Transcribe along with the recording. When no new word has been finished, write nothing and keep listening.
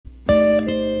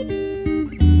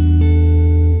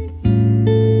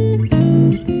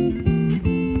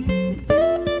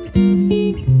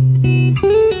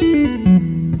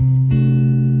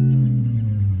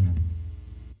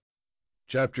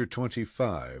Chapter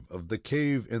 25 of The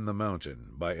Cave in the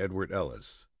Mountain by Edward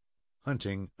Ellis.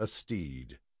 Hunting a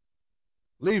Steed.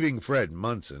 Leaving Fred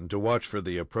Munson to watch for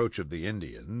the approach of the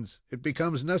Indians, it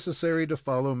becomes necessary to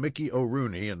follow Mickey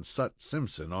O'Rooney and Sut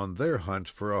Simpson on their hunt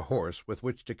for a horse with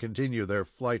which to continue their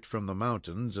flight from the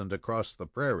mountains and across the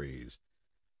prairies.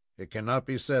 It cannot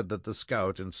be said that the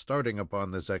scout, in starting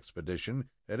upon this expedition,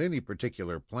 had any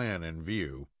particular plan in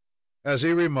view. As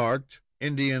he remarked,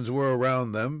 Indians were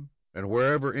around them, and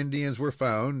wherever Indians were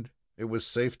found, it was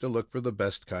safe to look for the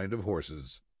best kind of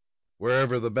horses.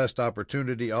 Wherever the best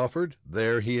opportunity offered,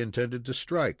 there he intended to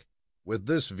strike. With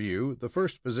this view, the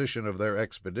first position of their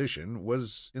expedition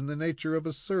was in the nature of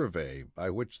a survey, by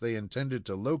which they intended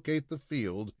to locate the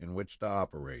field in which to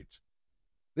operate.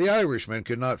 The Irishman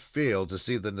could not fail to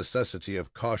see the necessity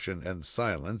of caution and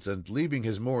silence, and leaving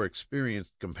his more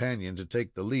experienced companion to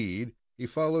take the lead, he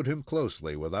followed him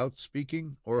closely, without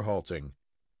speaking or halting.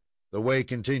 The way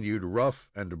continued rough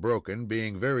and broken,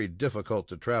 being very difficult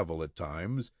to travel at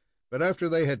times, but after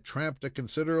they had tramped a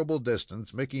considerable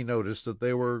distance, Mickey noticed that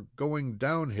they were going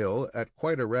downhill at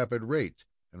quite a rapid rate,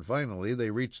 and finally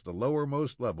they reached the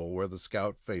lowermost level, where the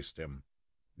scout faced him.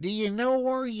 "Do you know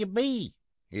where you be?"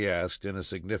 he asked in a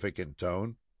significant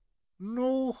tone.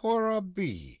 "Know where I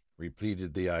be?"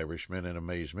 repeated the Irishman in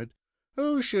amazement.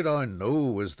 "How should I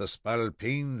know, as the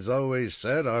spalpeens always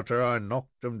said arter I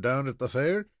knocked 'em down at the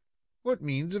fair? What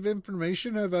means of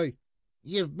information have I?"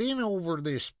 "You've been over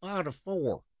this spot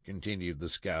afore," continued the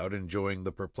scout, enjoying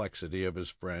the perplexity of his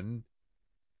friend.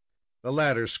 The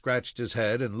latter scratched his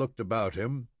head and looked about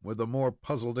him with a more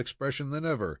puzzled expression than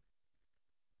ever.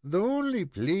 "The only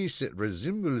place it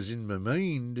resembles in my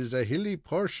mind is a hilly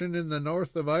portion in the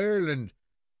north of Ireland.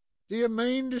 Do you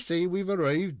mean to say we've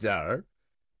arrived there?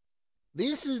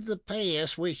 This is the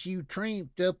pass which you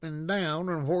tramped up and down,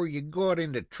 and where you got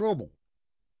into trouble."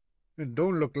 "It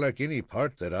don't look like any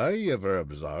part that I ever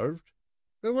observed.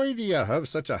 But why do you have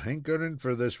such a hankering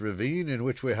for this ravine, in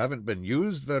which we haven't been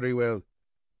used very well?"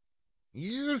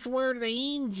 "Here's where the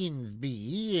Injuns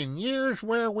be, and here's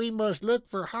where we must look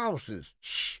for houses.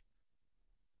 Shh!"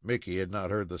 Mickey had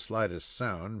not heard the slightest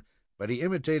sound, but he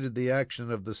imitated the action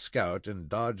of the scout, and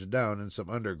dodged down in some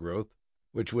undergrowth,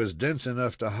 which was dense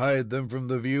enough to hide them from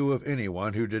the view of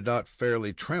anyone who did not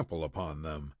fairly trample upon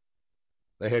them.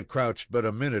 They had crouched but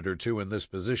a minute or two in this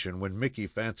position, when Mickey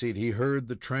fancied he heard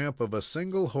the tramp of a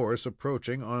single horse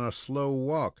approaching on a slow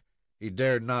walk. He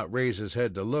dared not raise his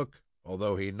head to look,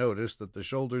 although he noticed that the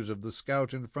shoulders of the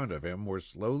scout in front of him were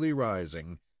slowly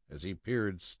rising as he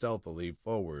peered stealthily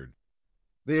forward.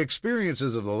 The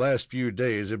experiences of the last few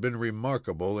days had been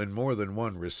remarkable in more than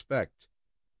one respect.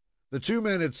 The two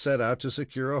men had set out to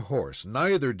secure a horse,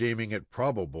 neither deeming it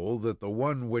probable that the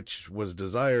one which was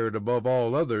desired above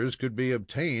all others could be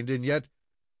obtained, and yet,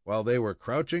 while they were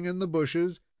crouching in the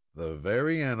bushes, the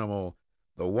very animal,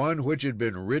 the one which had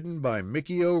been ridden by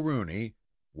Mickey O'Rooney,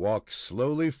 walked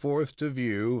slowly forth to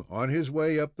view, on his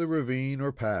way up the ravine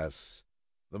or pass.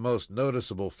 The most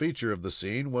noticeable feature of the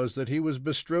scene was that he was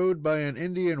bestrode by an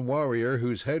Indian warrior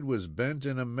whose head was bent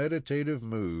in a meditative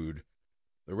mood.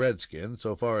 The redskin,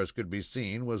 so far as could be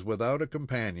seen, was without a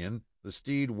companion, the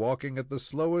steed walking at the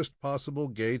slowest possible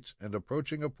gait, and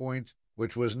approaching a point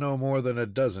which was no more than a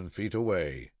dozen feet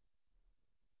away.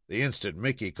 The instant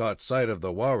Mickey caught sight of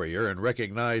the warrior and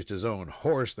recognized his own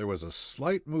horse, there was a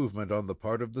slight movement on the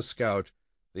part of the scout.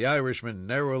 The Irishman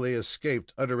narrowly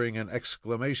escaped uttering an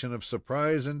exclamation of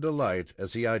surprise and delight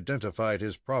as he identified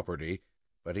his property,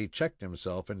 but he checked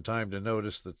himself in time to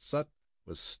notice that Sut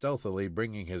was stealthily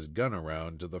bringing his gun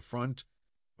around to the front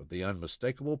with the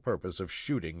unmistakable purpose of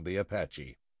shooting the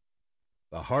Apache.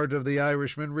 The heart of the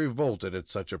Irishman revolted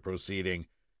at such a proceeding.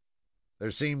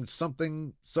 There seemed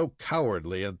something so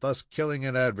cowardly in thus killing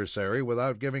an adversary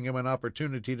without giving him an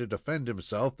opportunity to defend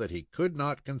himself, that he could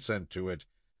not consent to it.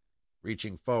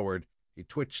 Reaching forward, he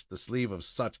twitched the sleeve of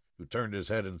Sut, who turned his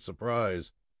head in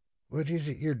surprise. "What is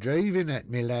it you're driving at,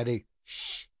 me laddie?"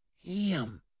 "Shh!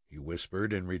 Him!" he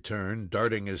whispered in return,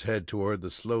 darting his head toward the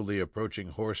slowly approaching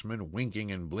horseman, winking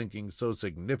and blinking so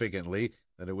significantly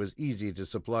that it was easy to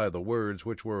supply the words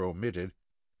which were omitted.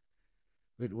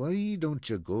 "But why don't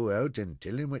you go out and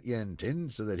tell him what you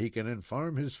intend, so that he can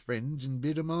inform his friends and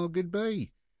bid 'em all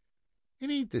good-bye? It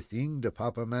ain't the thing to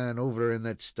pop a man over in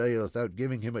that style without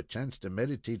giving him a chance to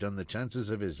meditate on the chances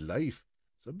of his life,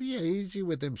 so be easy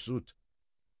with him, Soot."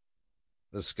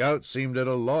 The scout seemed at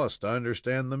a loss to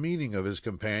understand the meaning of his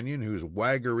companion, whose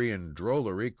waggery and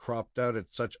drollery cropped out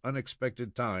at such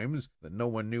unexpected times that no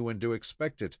one knew when to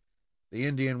expect it. The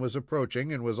Indian was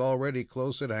approaching, and was already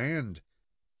close at hand.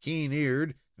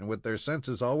 Keen-eared, and with their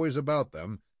senses always about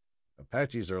them,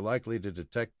 Apaches are likely to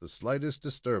detect the slightest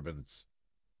disturbance."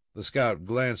 The scout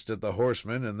glanced at the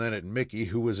horseman and then at Mickey,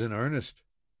 who was in earnest.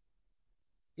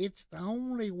 "It's the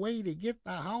only way to get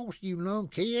the hoss, you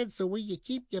lunkhead, so will you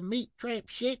keep your meat trap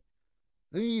shut?"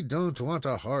 "We don't want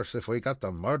a horse if we got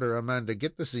to murder a man to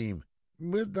get the same."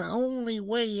 "But the only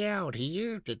way out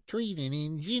here to treat an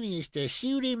Injun is to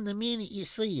shoot him the minute you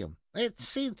see him. That's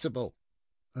sensible."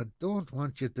 "I don't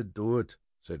want you to do it,"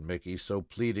 said Mickey, so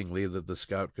pleadingly that the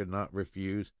scout could not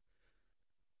refuse.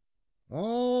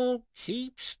 "Oh,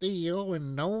 keep still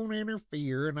and don't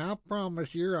interfere, and I'll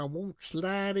promise yer I won't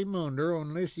slide him under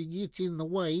unless he gets in the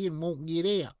way and won't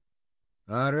get out."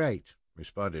 "All right,"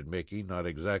 responded Mickey, not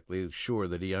exactly sure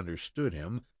that he understood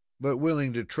him, but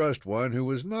willing to trust one who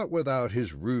was not without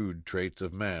his rude traits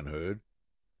of manhood.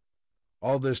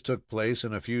 All this took place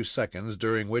in a few seconds,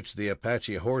 during which the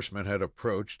Apache horseman had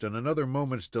approached, and another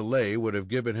moment's delay would have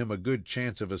given him a good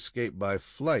chance of escape by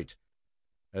flight.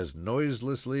 As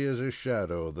noiselessly as a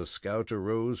shadow, the scout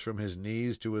arose from his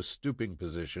knees to a stooping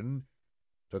position,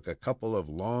 took a couple of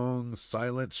long,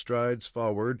 silent strides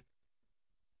forward,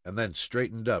 and then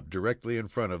straightened up directly in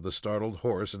front of the startled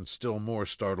horse and still more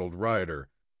startled rider.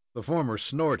 The former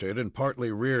snorted and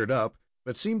partly reared up,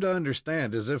 but seemed to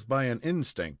understand, as if by an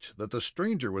instinct, that the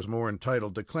stranger was more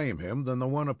entitled to claim him than the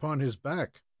one upon his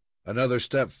back. Another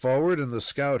step forward, and the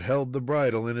scout held the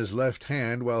bridle in his left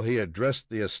hand while he addressed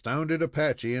the astounded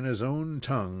Apache in his own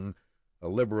tongue, a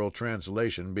liberal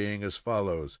translation being as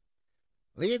follows: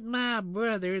 "Let my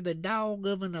brother, the dog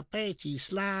of an Apache,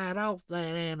 slide off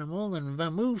that animal and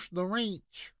vamoose the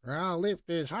ranch, or I'll lift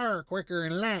his hair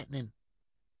quicker'n lightning."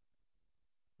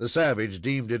 The savage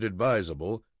deemed it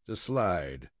advisable to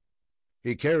slide.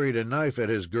 He carried a knife at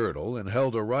his girdle and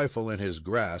held a rifle in his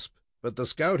grasp, but the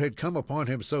scout had come upon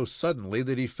him so suddenly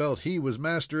that he felt he was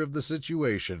master of the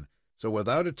situation, so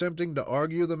without attempting to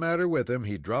argue the matter with him,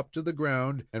 he dropped to the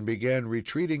ground and began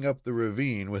retreating up the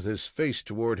ravine with his face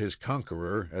toward his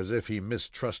conqueror, as if he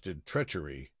mistrusted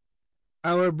treachery.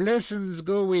 "Our blessings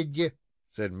go with ye,"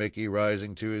 said Mickey,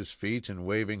 rising to his feet and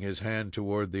waving his hand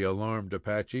toward the alarmed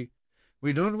Apache.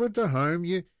 "We don't want to harm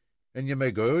you, and you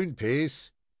may go in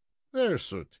peace. There's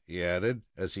Soot," he added,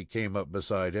 as he came up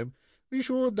beside him. "We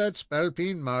showed that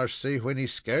spalpeen marcy when he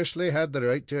scarcely had the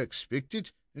right to expect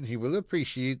it, and he will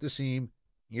appreciate the same."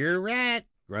 "You're right,"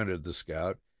 grunted the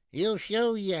scout. "He'll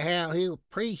show you how he'll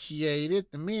appreciate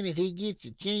it the minute he gets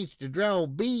a chance to draw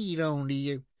bead onto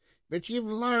you. But you've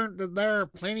learnt that there are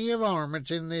plenty of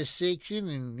varmints in this section,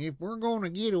 and if we're going to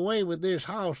get away with this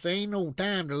hoss, there ain't no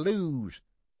time to lose.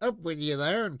 Up with you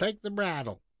there, and take the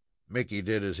bridle." Mickey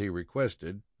did as he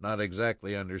requested, not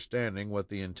exactly understanding what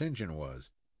the intention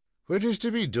was. "What is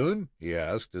to be done?" he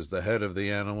asked, as the head of the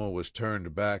animal was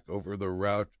turned back over the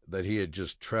route that he had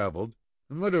just traveled.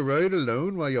 "Am I to ride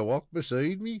alone while you walk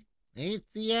beside me?" "It's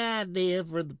the idea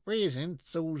for the present,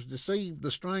 so's to save the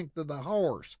strength of the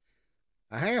horse.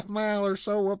 A half-mile or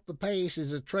so up the pass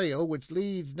is a trail which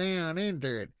leads down into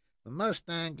it. The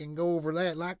mustang can go over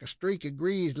that like a streak of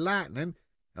greased lightning,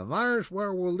 and there's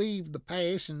where we'll leave the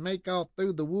pass and make off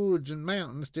through the woods and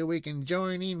mountains till we can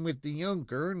join in with the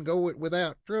younker and go it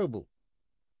without trouble."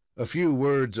 A few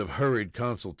words of hurried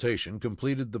consultation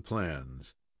completed the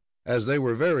plans. As they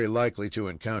were very likely to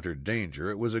encounter danger,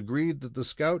 it was agreed that the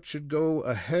scout should go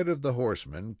ahead of the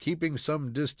horseman, keeping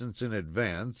some distance in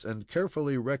advance, and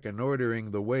carefully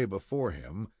reconnoitering the way before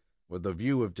him, with the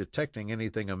view of detecting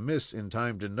anything amiss in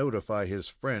time to notify his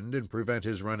friend and prevent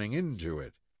his running into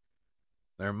it.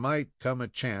 There might come a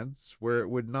chance where it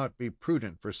would not be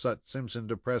prudent for Sut Simpson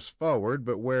to press forward,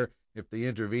 but where, if the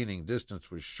intervening distance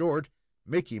was short,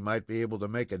 Mickey might be able to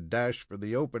make a dash for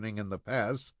the opening in the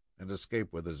pass and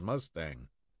escape with his mustang.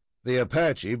 The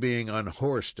Apache, being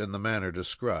unhorsed in the manner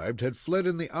described, had fled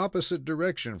in the opposite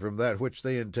direction from that which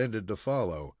they intended to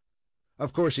follow.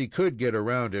 Of course, he could get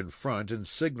around in front and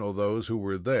signal those who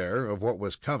were there of what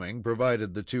was coming,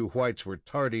 provided the two whites were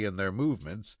tardy in their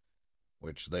movements,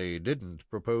 which they didn't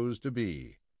propose to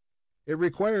be. It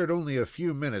required only a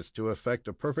few minutes to effect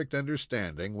a perfect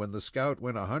understanding, when the scout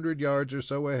went 100 yards or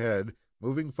so ahead,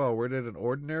 moving forward at an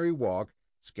ordinary walk,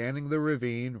 scanning the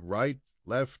ravine right,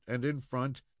 left, and in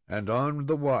front, and on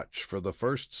the watch for the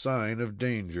first sign of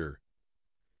danger.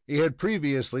 He had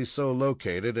previously so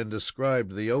located and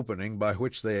described the opening by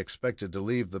which they expected to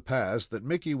leave the pass that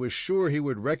Mickey was sure he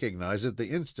would recognize it the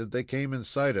instant they came in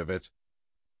sight of it.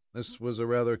 This was a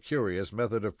rather curious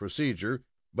method of procedure,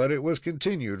 but it was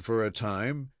continued for a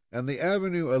time, and the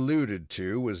avenue alluded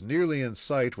to was nearly in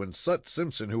sight when Sut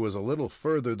Simpson, who was a little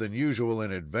further than usual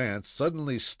in advance,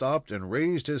 suddenly stopped and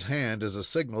raised his hand as a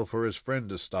signal for his friend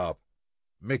to stop.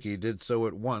 Mickey did so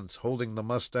at once, holding the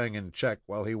mustang in check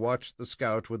while he watched the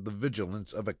scout with the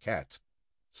vigilance of a cat.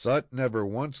 Sut never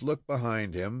once looked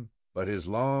behind him, but his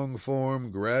long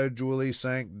form gradually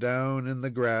sank down in the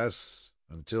grass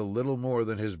until little more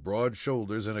than his broad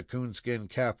shoulders and a coonskin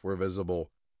cap were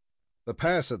visible. The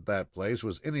pass at that place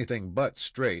was anything but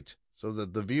straight, so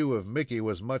that the view of Mickey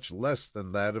was much less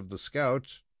than that of the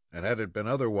scout, and had it been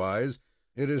otherwise,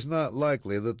 it is not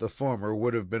likely that the former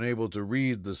would have been able to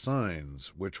read the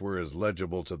signs, which were as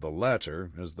legible to the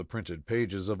latter as the printed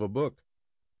pages of a book.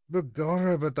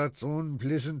 "Begorra, but that's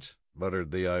unpleasant,"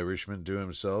 muttered the Irishman to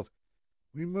himself.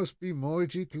 "We must be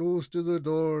mighty close to the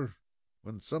door,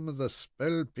 when some of the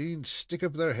spalpeens stick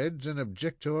up their heads and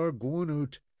object to our going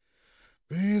out.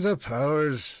 Be the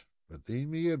powers, but they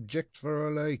may object for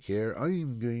all I care.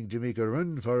 I'm going to make a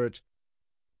run for it."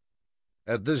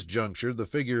 At this juncture, the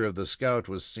figure of the scout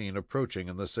was seen approaching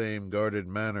in the same guarded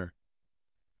manner.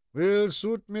 "Well,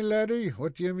 Soot, me laddie,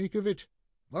 what do you make of it?"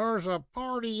 "There's a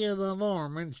party of the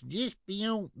varmints just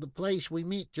beyond the place we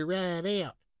meant to ride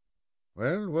out."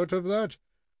 "Well, what of that?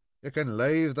 You can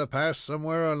lave the pass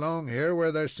somewhere along here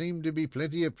where there seem to be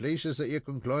plenty of places that you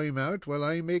can climb out, while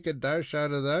I make a dash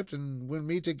out of that, and we'll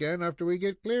meet again after we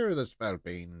get clear of the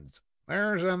spalpeens."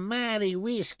 "There's a mighty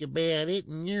risk about it,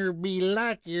 and you'll be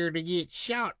likelier to get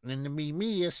shot than to be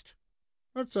missed."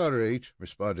 "That's all right,"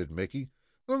 responded Mickey.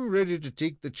 "I'm ready to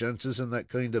take the chances in that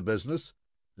kind of business.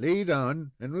 Lead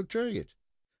on, and we'll try it.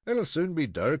 It'll soon be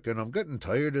dark, and I'm getting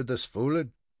tired of this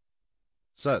fooling."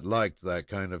 Sut liked that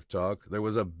kind of talk. There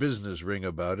was a business ring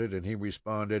about it, and he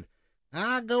responded,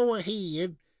 "I'll go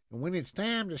ahead, and when it's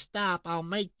time to stop, I'll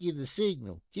make you the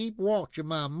signal. Keep watch of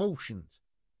my motions."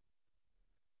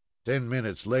 10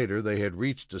 minutes later, they had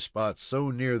reached a spot so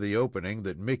near the opening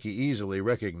that Mickey easily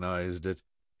recognized it.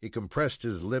 He compressed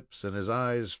his lips, and his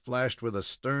eyes flashed with a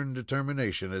stern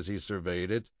determination as he surveyed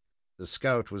it. The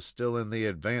scout was still in the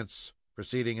advance,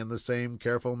 proceeding in the same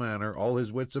careful manner, all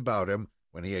his wits about him,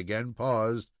 when he again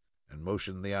paused and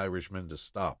motioned the Irishman to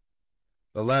stop.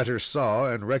 The latter saw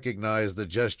and recognized the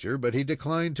gesture, but he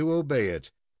declined to obey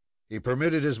it. He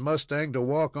permitted his mustang to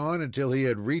walk on until he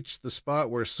had reached the spot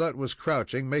where Sut was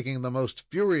crouching, making the most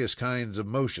furious kinds of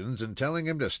motions, and telling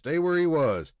him to stay where he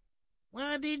was.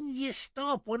 "Why didn't you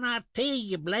stop when I tell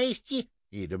you, blast you?"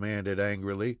 he demanded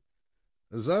angrily.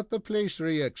 "Is that the place where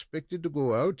you expected to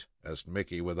go out?" asked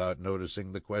Mickey, without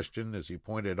noticing the question, as he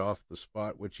pointed off the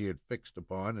spot which he had fixed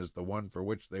upon as the one for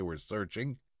which they were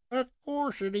searching. "Of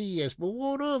course it is, but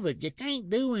what of it? You can't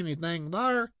do anything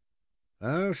there."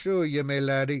 "I'll show you, me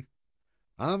laddie.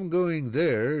 I'm going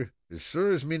there as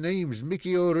sure as me name's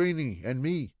Mickey O'Reilly and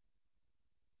me."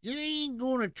 "You ain't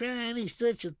going to try any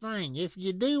such a thing. If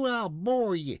you do, I'll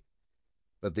bore you."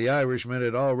 But the Irishman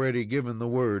had already given the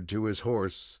word to his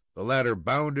horse. The latter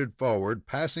bounded forward,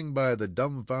 passing by the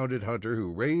dumbfounded hunter,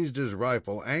 who raised his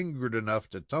rifle, angered enough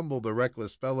to tumble the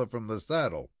reckless fellow from the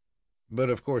saddle.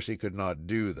 But of course he could not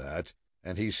do that,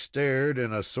 and he stared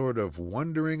in a sort of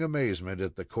wondering amazement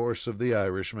at the course of the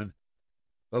Irishman.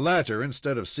 The latter,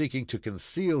 instead of seeking to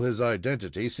conceal his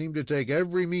identity, seemed to take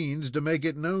every means to make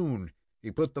it known. He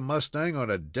put the mustang on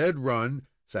a dead run,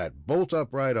 sat bolt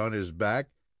upright on his back,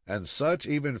 and Sut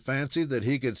even fancied that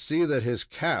he could see that his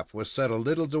cap was set a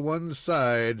little to one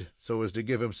side, so as to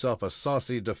give himself a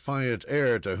saucy, defiant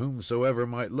air to whomsoever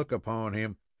might look upon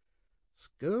him.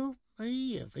 "Scoop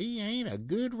me if he ain't a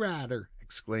good rider!"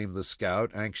 exclaimed the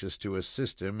scout, anxious to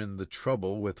assist him in the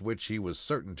trouble with which he was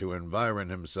certain to environ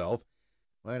himself.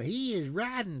 "But he is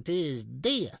riding to his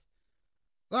death.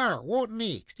 There, what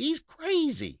next? He's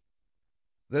crazy."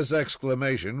 This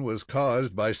exclamation was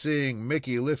caused by seeing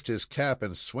Mickey lift his cap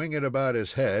and swing it about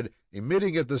his head,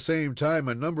 emitting at the same time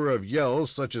a number of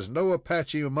yells such as no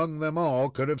Apache among them all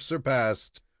could have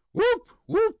surpassed. "Whoop,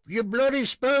 whoop, you bloody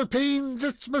spalpeens!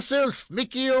 It's myself,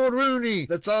 Mickey O'Rooney,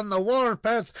 that's on the war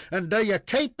path, and do you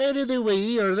keep out of the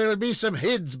way, or there'll be some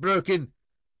heads broken."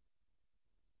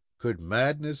 Could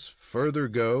madness further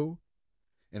go?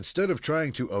 Instead of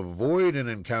trying to avoid an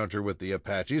encounter with the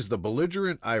Apaches, the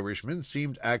belligerent Irishman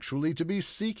seemed actually to be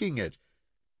seeking it,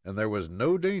 and there was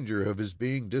no danger of his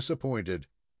being disappointed.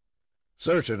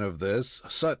 Certain of this,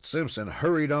 Sut Simpson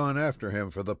hurried on after him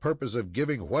for the purpose of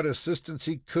giving what assistance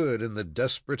he could in the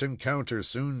desperate encounter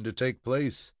soon to take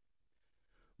place.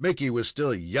 Mickey was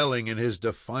still yelling in his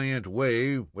defiant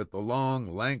way, with the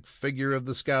long, lank figure of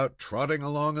the scout trotting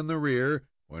along in the rear,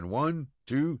 when 1,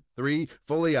 2, 3,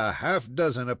 fully a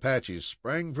half-dozen Apaches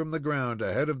sprang from the ground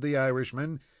ahead of the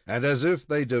Irishman, and as if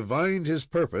they divined his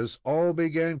purpose, all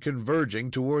began converging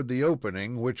toward the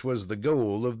opening which was the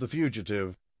goal of the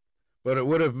fugitive. but it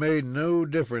would have made no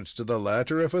difference to the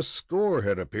latter if a score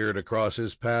had appeared across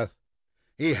his path.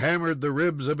 He hammered the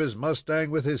ribs of his mustang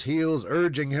with his heels,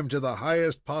 urging him to the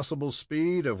highest possible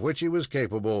speed of which he was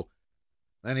capable.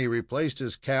 Then he replaced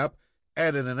his cap,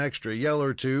 added an extra yell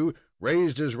or two,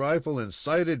 raised his rifle, and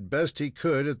sighted best he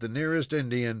could at the nearest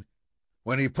Indian.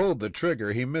 When he pulled the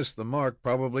trigger, he missed the mark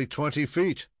probably 20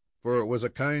 feet, for it was a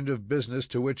kind of business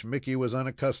to which Mickey was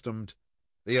unaccustomed.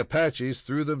 The Apaches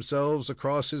threw themselves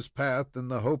across his path in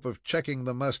the hope of checking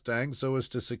the mustang so as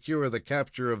to secure the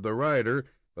capture of the rider,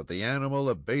 but the animal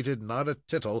abated not a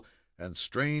tittle, and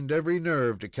strained every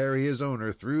nerve to carry his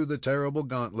owner through the terrible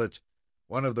gauntlet.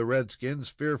 One of the redskins,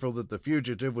 fearful that the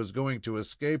fugitive was going to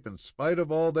escape in spite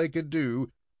of all they could do,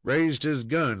 raised his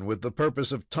gun with the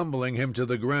purpose of tumbling him to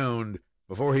the ground.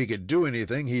 Before he could do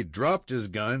anything, he dropped his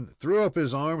gun, threw up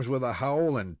his arms with a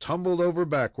howl, and tumbled over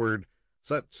backward.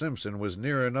 Sut Simpson was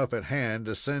near enough at hand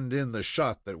to send in the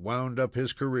shot that wound up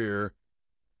his career.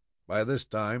 By this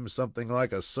time, something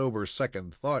like a sober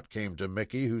second thought came to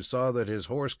Mickey, who saw that his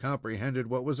horse comprehended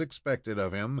what was expected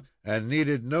of him, and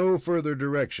needed no further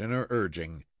direction or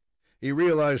urging. He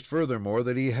realized furthermore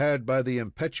that he had, by the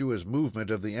impetuous movement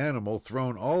of the animal,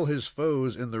 thrown all his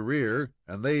foes in the rear,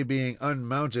 and they, being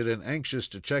unmounted and anxious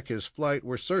to check his flight,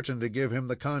 were certain to give him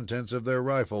the contents of their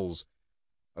rifles.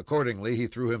 Accordingly, he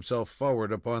threw himself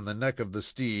forward upon the neck of the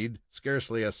steed,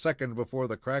 scarcely a second before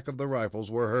the crack of the rifles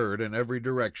were heard in every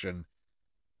direction.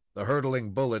 The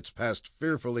hurtling bullets passed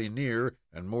fearfully near,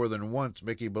 and more than once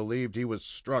Mickey believed he was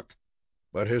struck.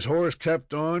 But his horse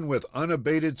kept on with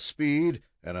unabated speed,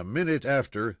 and a minute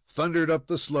after thundered up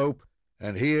the slope,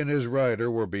 and he and his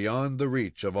rider were beyond the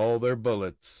reach of all their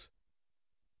bullets.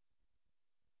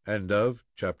 End of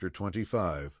Chapter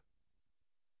 25.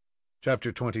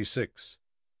 Chapter 26.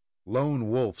 Lone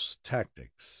Wolf's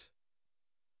Tactics.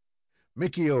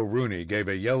 Mickey O'Rooney gave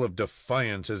a yell of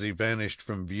defiance as he vanished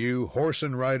from view, horse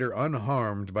and rider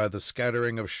unharmed by the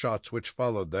scattering of shots which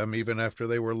followed them even after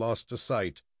they were lost to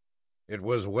sight. It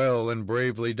was well and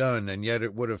bravely done, and yet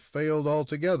it would have failed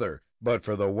altogether but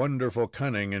for the wonderful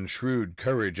cunning and shrewd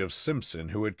courage of Simpson,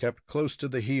 who had kept close to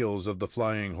the heels of the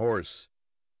flying horse.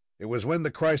 It was when the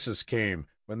crisis came,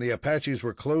 when the Apaches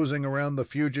were closing around the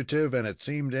fugitive, and it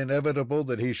seemed inevitable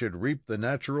that he should reap the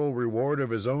natural reward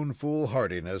of his own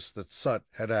foolhardiness, that Sut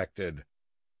had acted.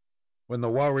 When the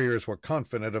warriors were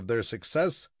confident of their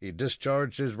success, he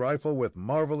discharged his rifle with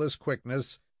marvelous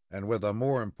quickness, and with a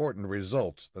more important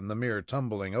result than the mere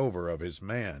tumbling over of his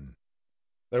man.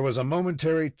 There was a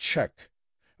momentary check,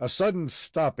 a sudden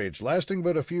stoppage lasting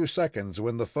but a few seconds,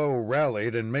 when the foe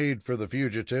rallied and made for the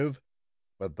fugitive.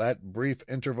 But that brief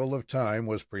interval of time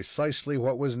was precisely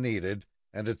what was needed,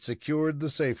 and it secured the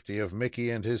safety of Mickey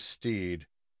and his steed.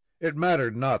 It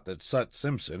mattered not that Sut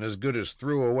Simpson as good as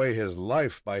threw away his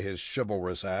life by his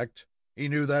chivalrous act. He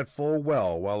knew that full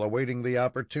well while awaiting the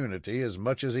opportunity, as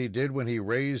much as he did when he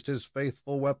raised his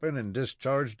faithful weapon and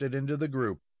discharged it into the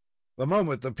group. The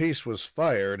moment the piece was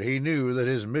fired, he knew that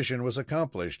his mission was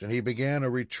accomplished, and he began a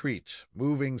retreat,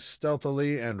 moving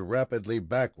stealthily and rapidly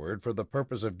backward for the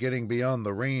purpose of getting beyond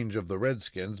the range of the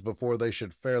redskins before they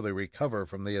should fairly recover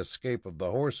from the escape of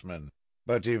the horsemen.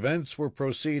 But events were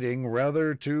proceeding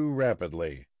rather too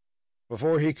rapidly.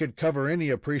 Before he could cover any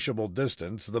appreciable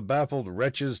distance, the baffled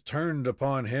wretches turned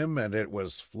upon him, and it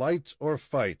was flight or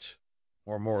fight,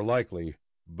 or more likely,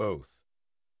 both.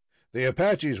 The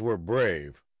Apaches were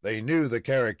brave. They knew the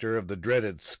character of the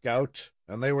dreaded scout,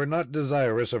 and they were not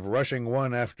desirous of rushing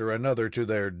one after another to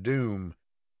their doom.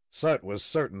 Sut was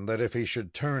certain that if he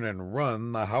should turn and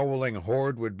run, the howling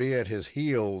horde would be at his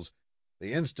heels.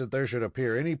 The instant there should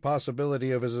appear any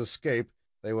possibility of his escape,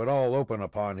 they would all open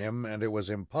upon him, and it was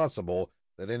impossible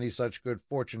that any such good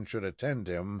fortune should attend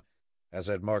him as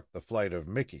had marked the flight of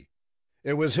Mickey.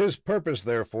 It was his purpose,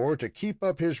 therefore, to keep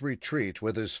up his retreat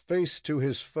with his face to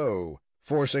his foe,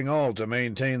 forcing all to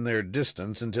maintain their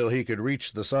distance until he could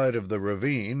reach the side of the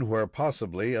ravine, where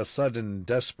possibly a sudden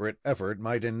desperate effort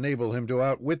might enable him to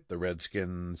outwit the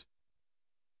redskins.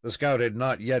 The scout had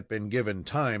not yet been given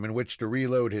time in which to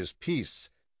reload his piece,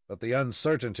 but the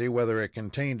uncertainty whether it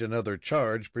contained another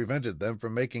charge prevented them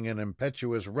from making an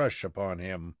impetuous rush upon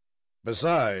him.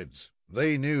 Besides,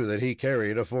 they knew that he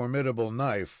carried a formidable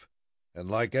knife, and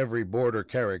like every border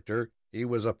character, he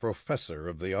was a professor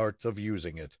of the art of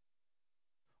using it.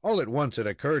 All at once it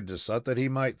occurred to Sut that he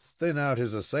might thin out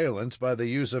his assailants by the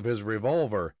use of his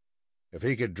revolver. If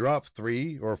he could drop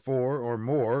 3 or 4 or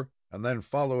more, and then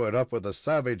follow it up with a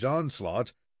savage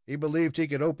onslaught, he believed he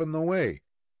could open the way.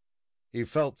 He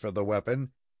felt for the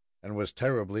weapon, and was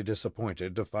terribly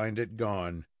disappointed to find it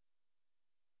gone.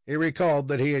 He recalled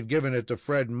that he had given it to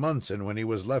Fred Munson when he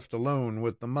was left alone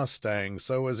with the mustang,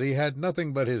 so as he had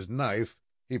nothing but his knife,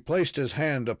 he placed his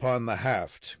hand upon the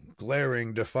haft,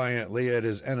 glaring defiantly at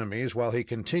his enemies while he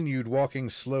continued walking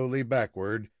slowly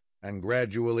backward and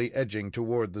gradually edging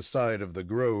toward the side of the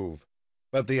grove.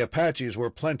 But the Apaches were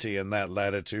plenty in that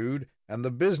latitude, and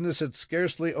the business had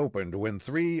scarcely opened when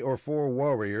 3 or 4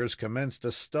 warriors commenced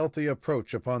a stealthy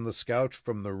approach upon the scout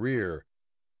from the rear.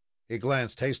 He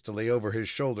glanced hastily over his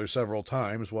shoulder several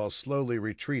times while slowly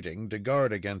retreating to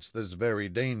guard against this very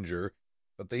danger,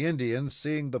 but the Indians,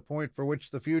 seeing the point for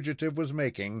which the fugitive was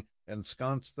making,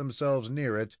 ensconced themselves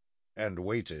near it and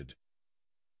waited.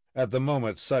 At the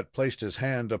moment Sut placed his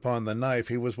hand upon the knife,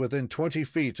 he was within 20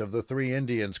 feet of the 3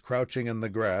 Indians crouching in the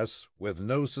grass, with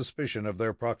no suspicion of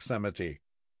their proximity.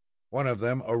 One of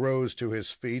them arose to his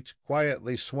feet,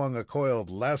 quietly swung a coiled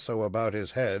lasso about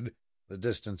his head, the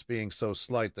distance being so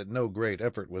slight that no great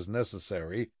effort was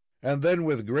necessary, and then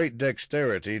with great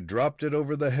dexterity dropped it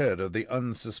over the head of the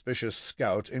unsuspicious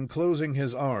scout, enclosing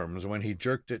his arms, when he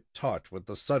jerked it taut with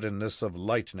the suddenness of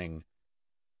lightning.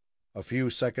 A few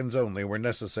seconds only were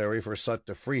necessary for Sut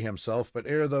to free himself, but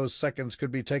ere those seconds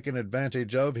could be taken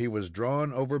advantage of, he was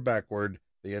drawn over backward.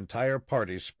 The entire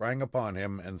party sprang upon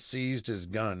him and seized his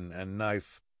gun and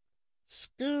knife.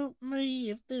 "Scoop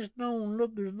me if this don't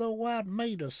look as though I'd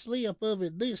made a slip of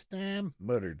it this time,"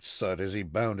 muttered Sut as he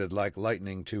bounded like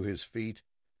lightning to his feet.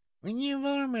 "When you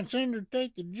varmints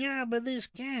undertake a job of this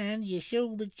kind, you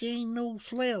show that you ain't no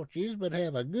slouches, but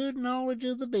have a good knowledge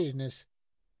of the business."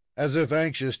 As if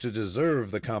anxious to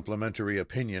deserve the complimentary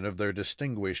opinion of their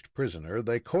distinguished prisoner,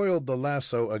 they coiled the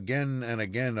lasso again and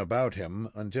again about him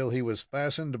until he was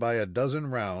fastened by a dozen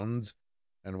rounds,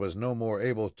 and was no more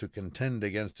able to contend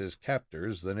against his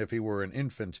captors than if he were an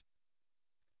infant.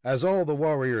 As all the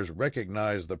warriors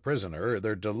recognized the prisoner,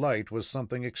 their delight was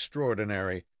something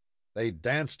extraordinary. They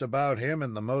danced about him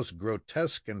in the most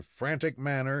grotesque and frantic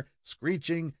manner,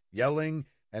 screeching, yelling,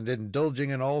 and indulging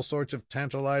in all sorts of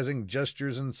tantalizing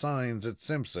gestures and signs at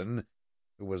Simpson,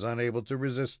 who was unable to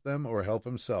resist them or help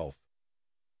himself.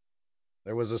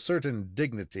 There was a certain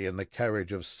dignity in the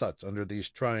carriage of Sut under these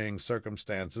trying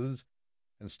circumstances.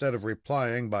 Instead of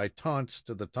replying by taunts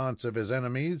to the taunts of his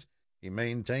enemies, he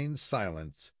maintained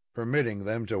silence, permitting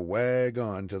them to wag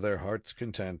on to their heart's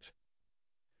content.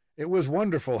 It was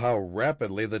wonderful how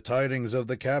rapidly the tidings of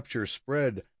the capture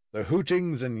spread. The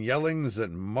hootings and yellings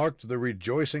that marked the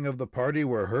rejoicing of the party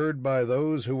were heard by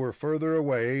those who were further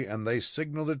away, and they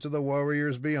signaled it to the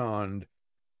warriors beyond.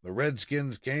 The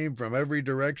redskins came from every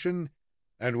direction,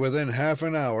 and within half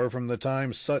an hour from the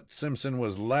time Sut Simpson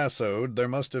was lassoed, there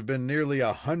must have been nearly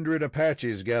 100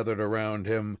 Apaches gathered around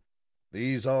him.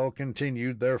 These all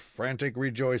continued their frantic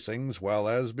rejoicings, while,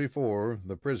 as before,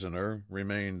 the prisoner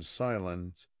remained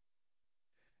silent.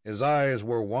 His eyes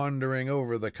were wandering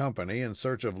over the company in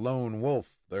search of Lone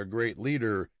Wolf, their great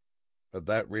leader, but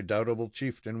that redoubtable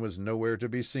chieftain was nowhere to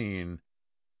be seen.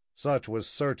 Sut was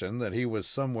certain that he was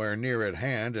somewhere near at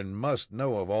hand, and must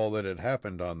know of all that had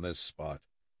happened on this spot.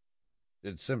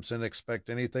 Did Simpson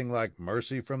expect anything like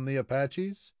mercy from the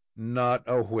Apaches? Not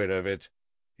a whit of it.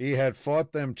 He had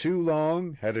fought them too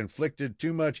long, had inflicted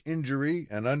too much injury,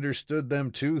 and understood them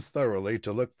too thoroughly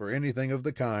to look for anything of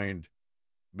the kind.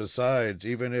 Besides,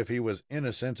 even if he was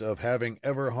innocent of having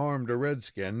ever harmed a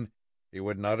redskin, he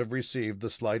would not have received the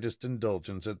slightest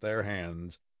indulgence at their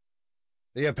hands.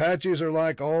 The Apaches are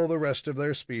like all the rest of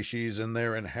their species in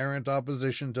their inherent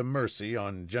opposition to mercy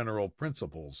on general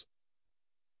principles.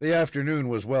 The afternoon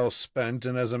was well spent,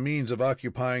 and as a means of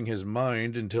occupying his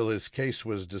mind until his case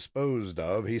was disposed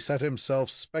of, he set himself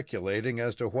speculating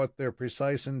as to what their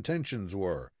precise intentions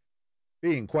were.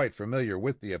 Being quite familiar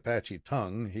with the Apache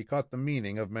tongue, he caught the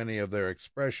meaning of many of their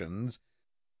expressions,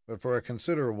 but for a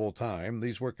considerable time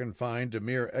these were confined to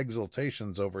mere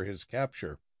exultations over his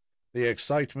capture. The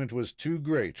excitement was too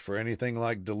great for anything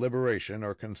like deliberation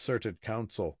or concerted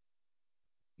counsel.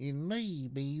 "It may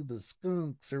be the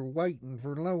skunks are waiting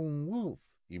for Lone Wolf,"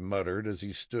 he muttered as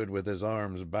he stood with his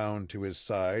arms bound to his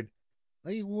side.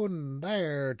 "They wouldn't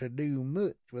dare to do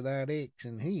much without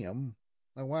axing him,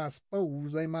 though I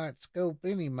suppose they might sculp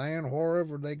any man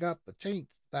wherever they got the chance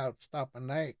without stopping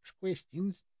to ask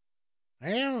questions.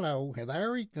 Hello,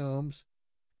 there he comes."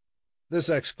 This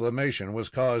exclamation was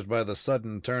caused by the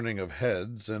sudden turning of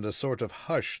heads, and a sort of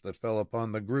hush that fell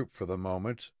upon the group for the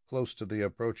moment, close to the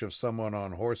approach of someone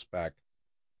on horseback.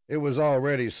 It was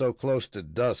already so close to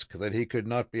dusk that he could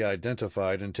not be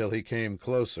identified until he came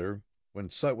closer, when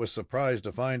Sut was surprised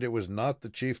to find it was not the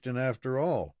chieftain after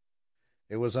all.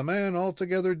 It was a man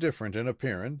altogether different in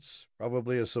appearance,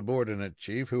 probably a subordinate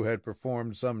chief who had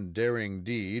performed some daring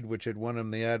deed which had won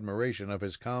him the admiration of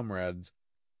his comrades.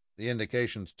 The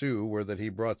indications, too, were that he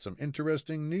brought some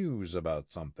interesting news about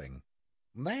something.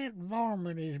 "That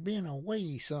varmint has been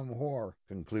away somewhere,"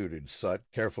 concluded Sut,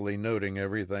 carefully noting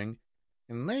everything,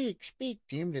 "and they expect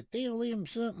him to tell them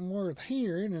something worth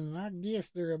hearing, and I guess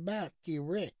they're about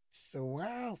correct, so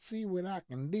I'll see what I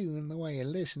can do in the way of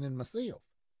listening myself."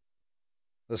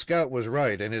 The scout was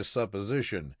right in his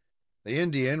supposition. The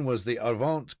Indian was the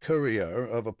avant-courier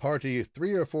of a party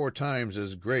 3 or 4 times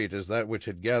as great as that which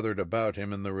had gathered about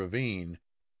him in the ravine.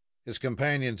 His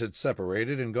companions had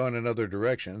separated and gone in other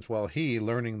directions, while he,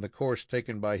 learning the course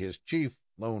taken by his chief,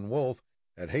 Lone Wolf,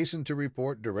 had hastened to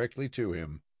report directly to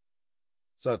him.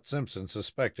 Sut Simpson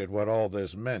suspected what all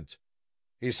this meant.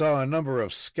 He saw a number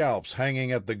of scalps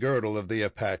hanging at the girdle of the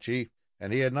Apache,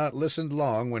 and he had not listened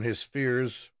long when his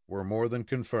fears were more than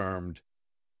confirmed.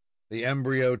 The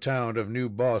embryo town of New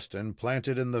Boston,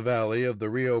 planted in the valley of the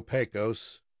Rio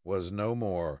Pecos, was no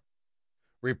more.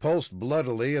 Repulsed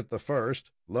bloodily at the first,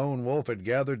 Lone Wolf had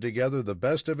gathered together the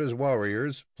best of his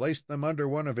warriors, placed them under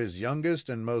one of his youngest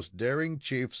and most daring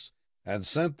chiefs, and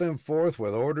sent them forth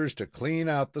with orders to clean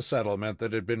out the settlement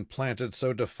that had been planted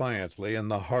so defiantly in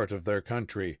the heart of their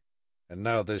country. And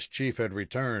now this chief had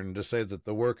returned to say that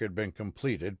the work had been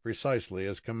completed precisely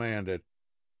as commanded.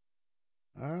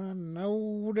 "I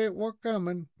knowed it were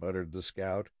coming," muttered the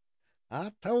scout.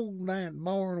 "I told that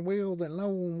Barnwell that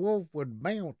Lone Wolf would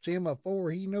bounce him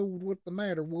afore he knowed what the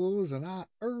matter was, and I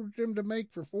urged him to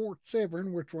make for Fort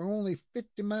Severn, which were only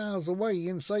 50 miles away,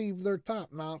 and save their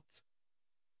topknots.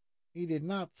 He did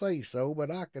not say so,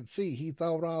 but I could see he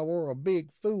thought I were a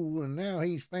big fool, and now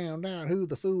he's found out who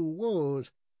the fool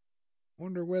was.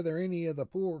 Wonder whether any of the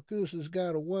poor cusses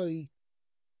got away.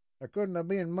 There couldn't have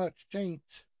been much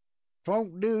chance.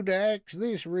 'Twon't do to ax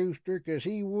this rooster, 'cause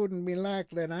he wouldn't be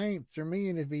likely to answer me,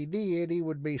 and if he did, he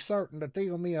would be certain to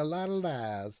tell me a lot of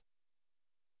lies."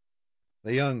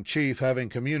 The young chief, having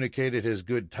communicated his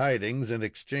good tidings and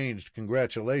exchanged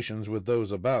congratulations with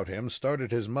those about him,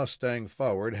 started his mustang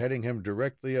forward, heading him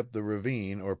directly up the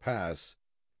ravine or pass.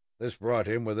 This brought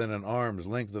him within an arm's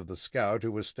length of the scout,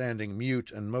 who was standing mute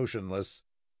and motionless.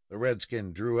 The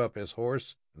redskin drew up his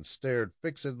horse and stared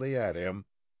fixedly at him,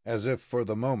 as if for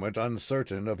the moment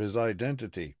uncertain of his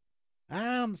identity.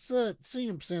 "I'm Sut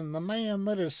Simpson, the man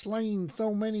that has slain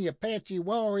so many Apache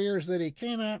warriors that he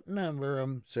cannot number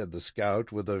 'em," said the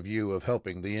scout, with a view of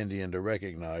helping the Indian to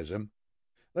recognize him.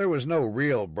 There was no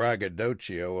real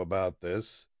braggadocio about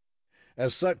this.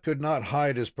 As Sut could not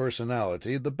hide his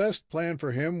personality, the best plan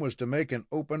for him was to make an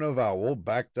open avowal,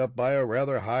 backed up by a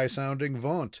rather high-sounding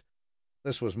vaunt.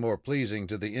 This was more pleasing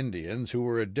to the Indians, who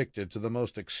were addicted to the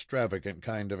most extravagant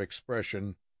kind of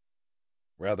expression.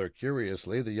 Rather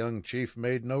curiously, the young chief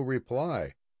made no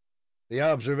reply. The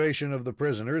observation of the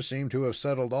prisoner seemed to have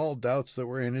settled all doubts that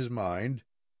were in his mind,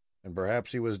 and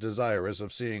perhaps he was desirous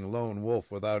of seeing Lone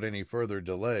Wolf without any further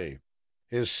delay.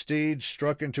 His steed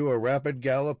struck into a rapid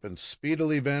gallop and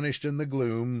speedily vanished in the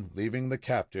gloom, leaving the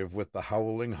captive with the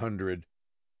howling 100.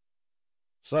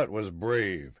 Sut was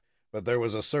brave, but there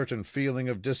was a certain feeling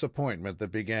of disappointment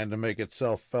that began to make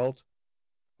itself felt.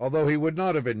 Although he would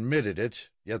not have admitted it,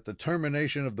 yet the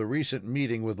termination of the recent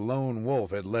meeting with Lone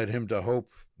Wolf had led him to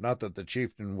hope, not that the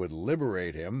chieftain would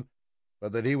liberate him,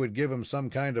 but that he would give him some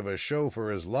kind of a show for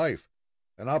his life,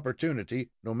 an opportunity,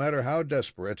 no matter how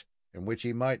desperate, in which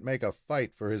he might make a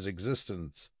fight for his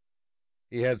existence.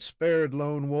 He had spared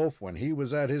Lone Wolf when he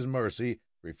was at his mercy,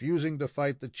 refusing to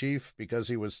fight the chief because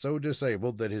he was so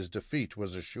disabled that his defeat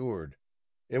was assured.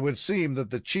 It would seem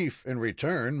that the chief, in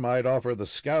return, might offer the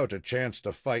scout a chance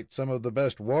to fight some of the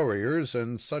best warriors,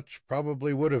 and such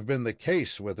probably would have been the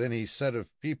case with any set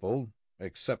of people,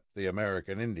 except the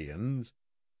American Indians.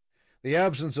 The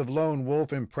absence of Lone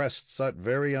Wolf impressed Sut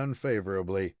very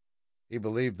unfavorably. He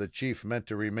believed the chief meant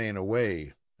to remain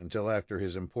away until after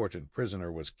his important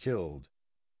prisoner was killed.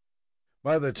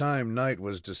 By the time night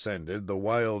was descended, the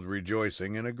wild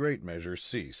rejoicing in a great measure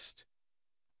ceased.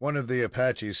 One of the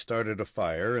Apaches started a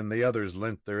fire, and the others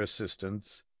lent their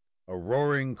assistance. A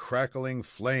roaring, crackling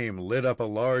flame lit up a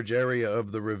large area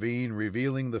of the ravine,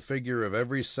 revealing the figure of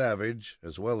every savage,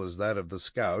 as well as that of the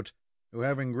scout, who,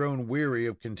 having grown weary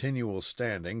of continual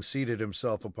standing, seated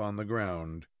himself upon the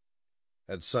ground.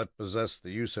 Had Sut possessed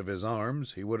the use of his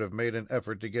arms, he would have made an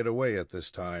effort to get away at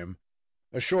this time.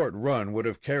 A short run would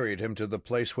have carried him to the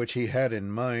place which he had in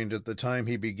mind at the time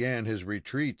he began his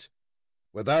retreat.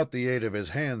 Without the aid of his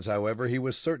hands, however, he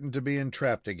was certain to be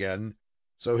entrapped again,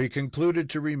 so he concluded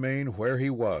to remain where he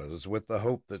was, with the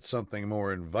hope that something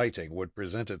more inviting would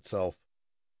present itself.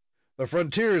 The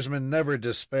frontiersman never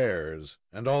despairs,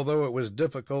 and although it was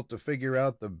difficult to figure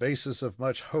out the basis of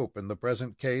much hope in the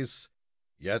present case,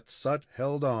 yet Sut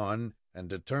held on, and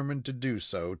determined to do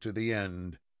so to the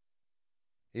end.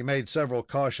 He made several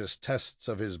cautious tests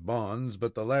of his bonds,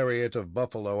 but the lariat of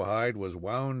buffalo hide was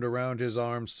wound around his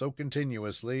arm so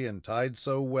continuously and tied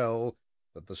so well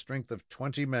that the strength of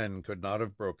 20 men could not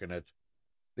have broken it.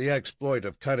 The exploit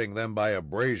of cutting them by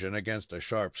abrasion against a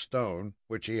sharp stone,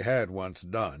 which he had once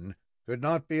done, could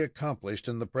not be accomplished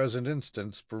in the present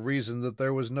instance, for reason that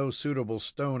there was no suitable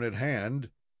stone at hand,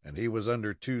 and he was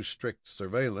under too strict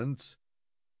surveillance,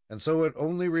 and so it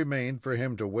only remained for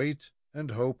him to wait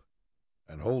and hope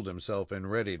and hold himself in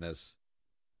readiness.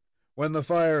 When the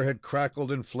fire had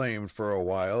crackled and flamed for a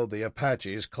while, the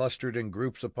Apaches clustered in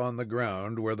groups upon the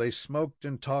ground, where they smoked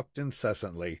and talked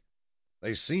incessantly.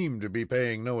 They seemed to be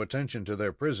paying no attention to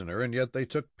their prisoner, and yet they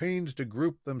took pains to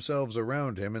group themselves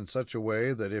around him in such a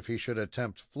way that if he should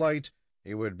attempt flight,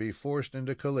 he would be forced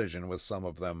into collision with some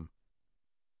of them.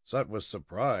 Sut was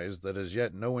surprised that as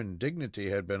yet no indignity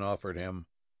had been offered him.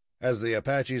 As the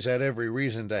Apaches had every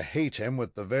reason to hate him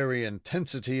with the very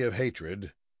intensity of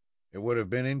hatred, it would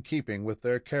have been in keeping with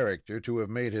their character to have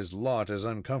made his lot as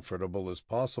uncomfortable as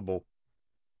possible.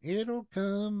 "It'll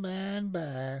come by and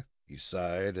by," he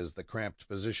sighed, as the cramped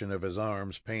position of his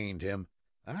arms pained him.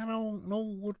 "I don't know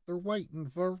what they're waiting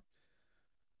for.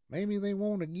 Maybe they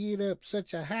want to get up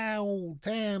such a high old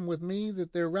time with me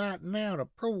that they're writing out a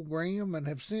program and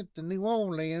have sent to New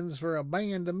Orleans for a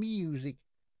band of music.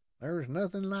 There's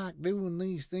nothing like doing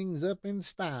these things up in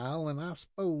style, and I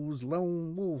suppose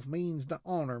Lone Wolf means to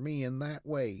honor me in that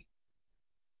way."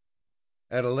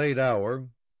 At a late hour,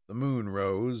 the moon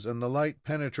rose, and the light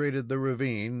penetrated the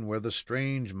ravine where the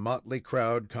strange, motley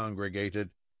crowd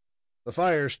congregated. The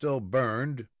fire still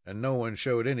burned, and no one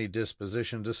showed any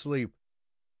disposition to sleep.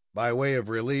 By way of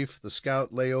relief, the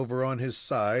scout lay over on his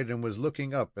side and was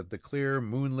looking up at the clear,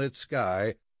 moonlit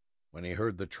sky, when he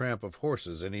heard the tramp of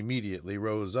horses and immediately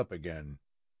rose up again.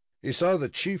 He saw the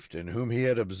chieftain whom he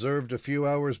had observed a few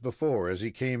hours before as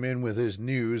he came in with his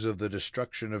news of the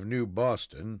destruction of New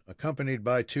Boston, accompanied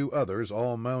by 2 others,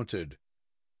 all mounted.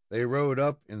 They rode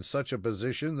up in such a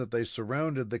position that they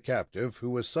surrounded the captive,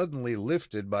 who was suddenly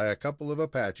lifted by a couple of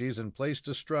Apaches and placed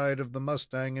astride of the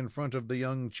mustang in front of the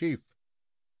young chief.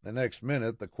 The next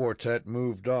minute the quartet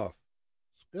moved off.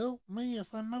 "Sculp me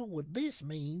if I know what this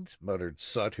means," muttered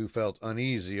Sut, who felt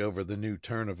uneasy over the new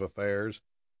turn of affairs.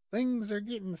 "Things are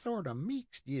getting sort of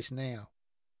mixed just now."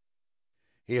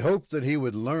 He hoped that he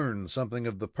would learn something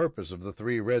of the purpose of the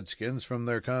 3 redskins from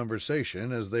their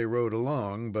conversation as they rode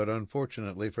along, but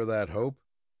unfortunately for that hope,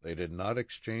 they did not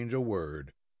exchange a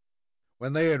word.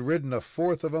 When they had ridden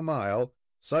 1/4 of a mile,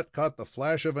 Sut caught the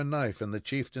flash of a knife in the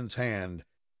chieftain's hand.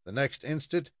 The next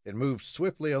instant it moved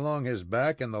swiftly along his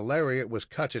back, and the lariat was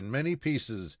cut in many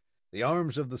pieces. The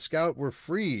arms of the scout were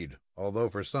freed, although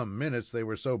for some minutes they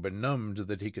were so benumbed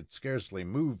that he could scarcely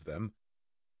move them.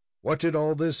 What did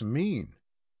all this mean?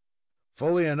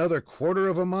 Fully another 1/4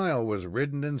 of a mile was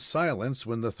ridden in silence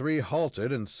when the 3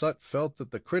 halted, and Sut felt that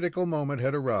the critical moment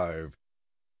had arrived.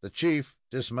 The chief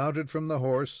dismounted from the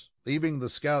horse, leaving the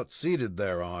scout seated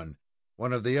thereon.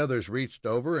 One of the others reached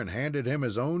over and handed him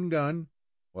his own gun,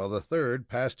 while the 3rd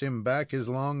passed him back his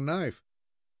long knife.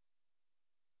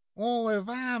 "Well, if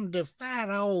I'm to fight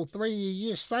all 3 of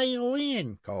you, sail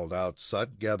in," called out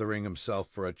Sut, gathering himself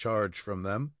for a charge from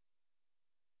them.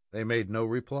 They made no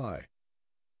reply.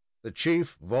 The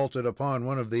chief vaulted upon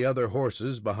one of the other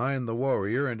horses behind the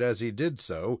warrior, and as he did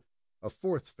so, a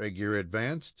 4th figure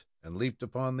advanced and leaped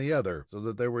upon the other, so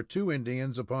that there were 2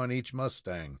 Indians upon each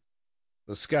mustang.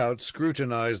 The scout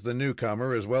scrutinized the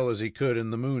newcomer as well as he could in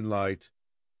the moonlight.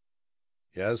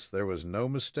 Yes, there was no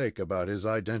mistake about his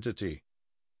identity.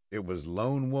 It was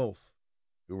Lone Wolf,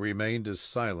 who remained as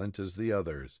silent as the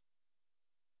others.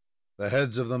 The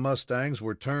heads of the mustangs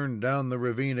were turned down the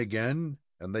ravine again,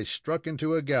 and they struck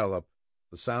into a gallop,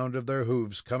 the sound of their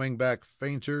hoofs coming back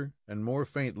fainter and more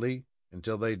faintly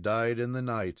until they died in the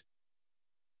night.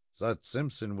 Sut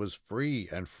Simpson was free,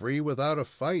 and free without a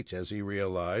fight, as he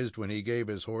realized when he gave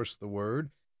his horse the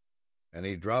word, and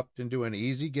he dropped into an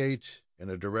easy gait in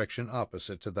a direction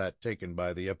opposite to that taken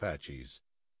by the Apaches.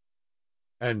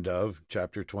 End of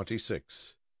Chapter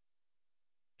 26.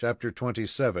 Chapter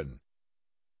 27.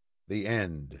 The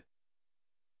End.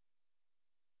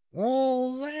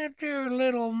 "Well, that there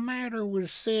little matter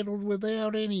was settled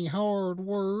without any hard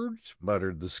words,"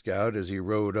 muttered the scout as he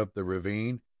rode up the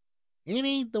ravine. "It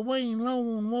ain't the way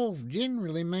Lone Wolf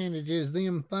generally manages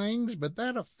them things, but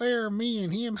that affair me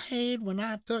and him had when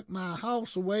I took my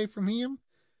hoss away from him,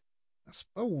 I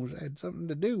s'pose had something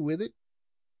to do with it."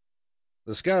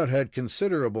 The scout had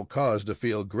considerable cause to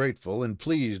feel grateful and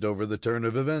pleased over the turn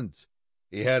of events.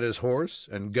 He had his horse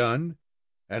and gun,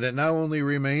 and it now only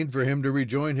remained for him to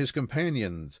rejoin his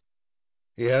companions.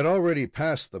 He had already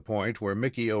passed the point where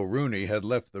Mickey O'Rooney had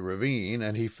left the ravine,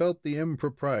 and he felt the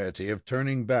impropriety of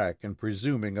turning back and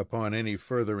presuming upon any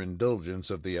further indulgence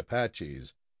of the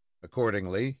Apaches.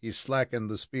 Accordingly, he slackened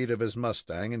the speed of his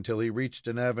mustang until he reached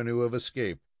an avenue of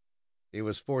escape. He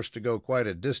was forced to go quite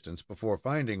a distance before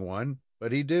finding one,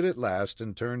 but he did at last,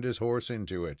 and turned his horse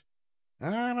into it.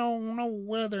 I don't know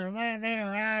whether that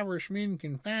there Irishman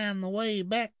can find the way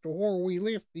back to where we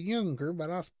left the younker,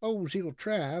 but I suppose he'll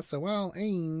try, so I'll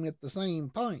aim at the same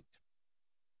point.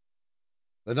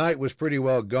 The night was pretty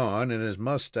well gone, and his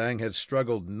mustang had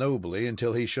struggled nobly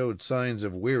until he showed signs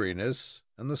of weariness,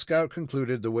 and the scout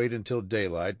concluded to wait until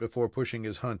daylight before pushing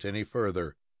his hunt any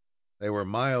further. They were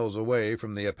miles away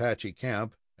from the Apache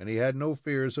camp, and he had no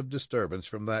fears of disturbance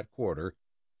from that quarter,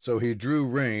 so he drew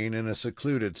rein in a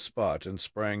secluded spot and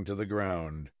sprang to the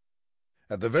ground.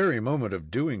 At the very moment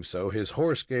of doing so, his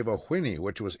horse gave a whinny,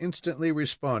 which was instantly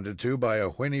responded to by a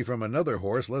whinny from another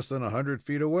horse less than 100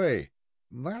 feet away.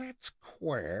 "That's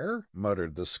queer,"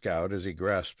 muttered the scout as he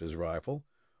grasped his rifle.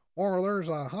 "Where there's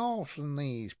a hoss in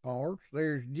these parts,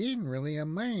 there's generally a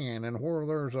man, and where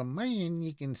there's a man,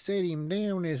 you can set him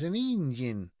down as an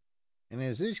Injun. And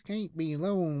as this can't be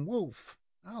Lone Wolf,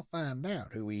 I'll find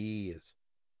out who he is."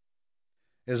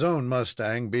 His own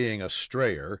mustang being a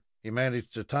strayer, he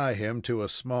managed to tie him to a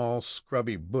small,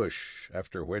 scrubby bush,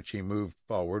 after which he moved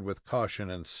forward with caution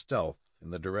and stealth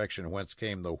in the direction whence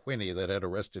came the whinny that had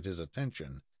arrested his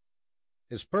attention.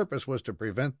 His purpose was to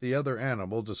prevent the other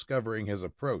animal discovering his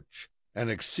approach, an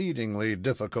exceedingly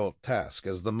difficult task,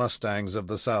 as the mustangs of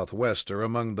the Southwest are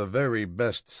among the very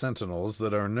best sentinels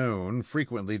that are known,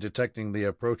 frequently detecting the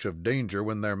approach of danger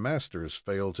when their masters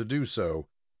fail to do so.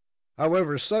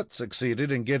 However, Sut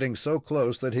succeeded in getting so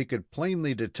close that he could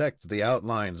plainly detect the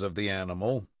outlines of the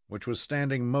animal, which was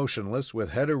standing motionless with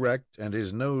head erect and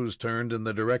his nose turned in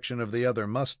the direction of the other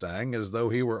mustang, as though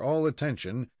he were all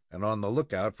attention and on the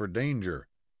lookout for danger.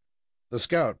 The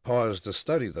scout paused to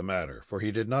study the matter, for he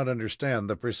did not understand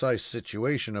the precise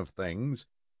situation of things.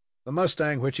 The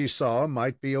mustang which he saw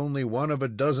might be only one of a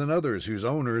dozen others whose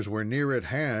owners were near at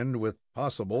hand, with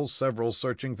possible several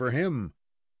searching for him.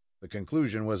 The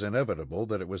conclusion was inevitable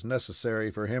that it was necessary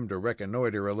for him to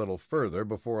reconnoiter a little further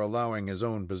before allowing his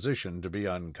own position to be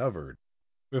uncovered.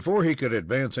 Before he could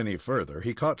advance any further,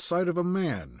 he caught sight of a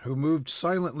man who moved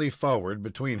silently forward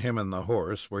between him and the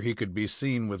horse, where he could be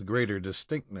seen with greater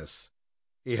distinctness.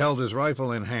 He held his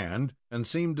rifle in hand, and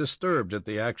seemed disturbed at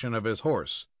the action of his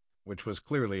horse, which was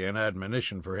clearly an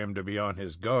admonition for him to be on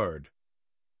his guard.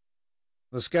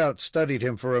 The scout studied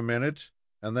him for a minute,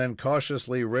 and then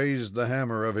cautiously raised the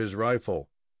hammer of his rifle.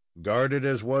 Guarded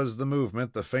as was the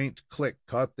movement, the faint click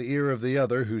caught the ear of the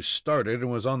other, who started and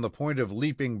was on the point of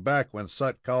leaping back when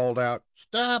Sut called out,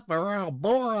 "Stop, or I'll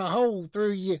bore a hole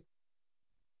through you."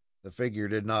 The figure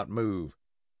did not move.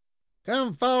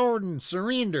 "Come forward and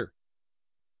surrender."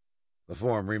 The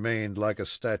form remained like a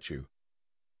statue.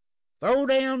 "Throw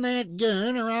down that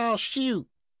gun, or I'll shoot."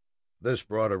 This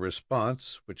brought a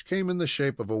response, which came in the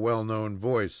shape of a well-known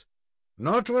voice.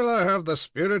 "Not while I have the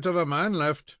spirit of a man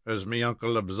left, as me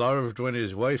uncle observed when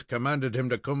his wife commanded him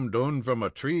to come down from a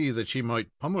tree that she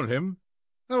might pummel him.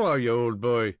 How are you, old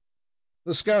boy?"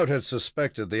 The scout had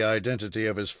suspected the identity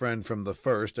of his friend from the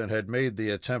first, and had made the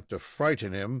attempt to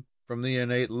frighten him from the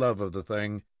innate love of the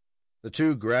thing. The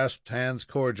two grasped hands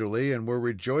cordially, and were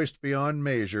rejoiced beyond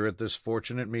measure at this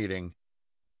fortunate meeting.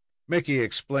 Mickey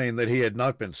explained that he had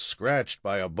not been scratched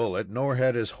by a bullet, nor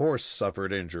had his horse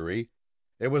suffered injury.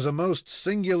 It was a most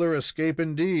singular escape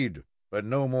indeed, but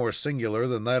no more singular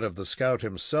than that of the scout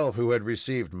himself, who had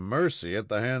received mercy at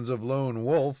the hands of Lone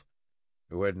Wolf,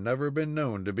 who had never been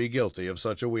known to be guilty of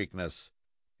such a weakness.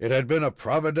 It had been a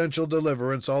providential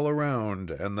deliverance all around,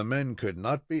 and the men could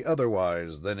not be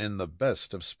otherwise than in the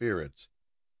best of spirits.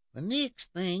 "The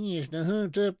next thing is to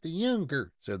hunt up the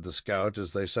younker," said the scout,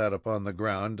 as they sat upon the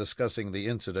ground discussing the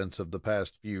incidents of the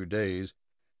past few days.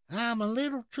 "I'm a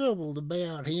little troubled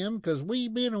about him, 'cause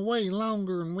we've been away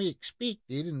longer'n we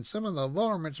expected, and some of the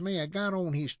varmints may have got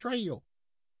on his trail."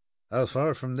 "How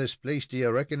far from this place do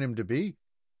you reckon him to be?"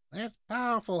 "That's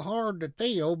powerful hard to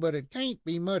tell, but it can't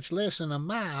be much less'n a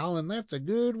mile, and that's a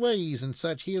good ways in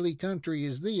such hilly country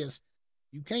as this.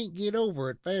 You can't get over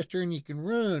it faster'n you can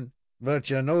run." "But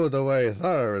you know the way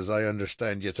thar, as I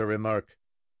understand you to remark."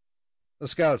 The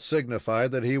scout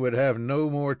signified that he would have no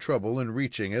more trouble in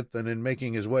reaching it than in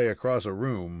making his way across a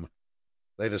room.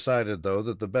 They decided, though,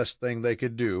 that the best thing they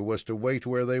could do was to wait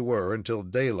where they were until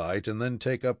daylight, and then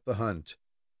take up the hunt.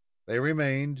 They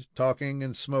remained, talking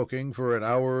and smoking, for an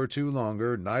hour or two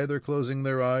longer, neither closing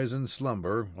their eyes in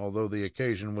slumber, although the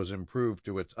occasion was improved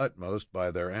to its utmost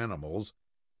by their animals.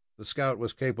 The scout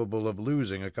was capable of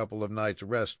losing a couple of nights'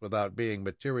 rest without being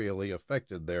materially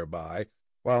affected thereby,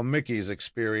 while Mickey's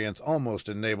experience almost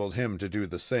enabled him to do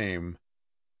the same.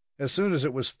 As soon as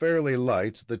it was fairly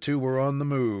light, the two were on the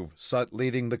move, Sut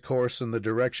leading the course in the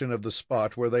direction of the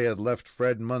spot where they had left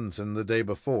Fred Munson the day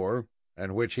before,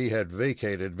 and which he had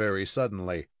vacated very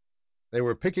suddenly. They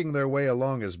were picking their way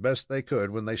along as best they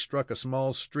could when they struck a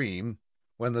small stream,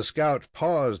 when the scout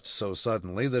paused so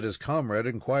suddenly that his comrade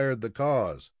inquired the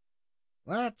cause.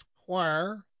 "That's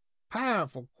queer,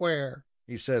 powerful queer,"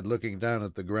 he said, looking down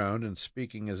at the ground and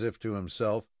speaking as if to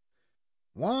himself.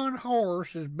 "One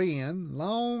horse has been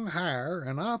long hair,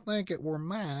 and I think it were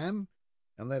mine,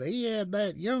 and that he had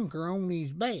that younker on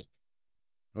his back."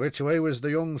 "Which way was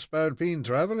the young spalpeen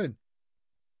traveling?"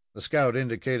 The scout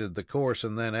indicated the course,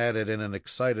 and then added in an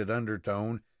excited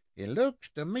undertone, "It looks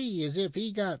to me as if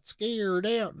he got scared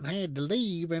out and had to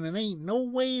leave, and it ain't no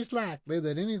ways likely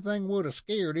that anything would have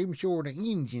scared him short of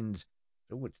Injuns,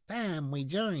 so it's time we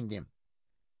joined him."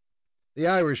 The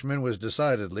Irishman was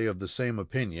decidedly of the same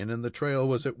opinion, and the trail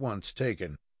was at once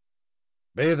taken.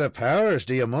 "Be the powers,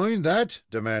 do you mind that?"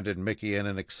 demanded Mickey in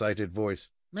an excited voice.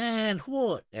 "Mind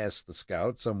what?" asked the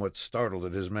scout, somewhat startled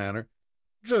at his manner.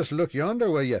 "Just look yonder,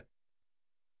 will you?"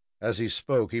 As he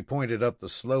spoke, he pointed up the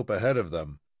slope ahead of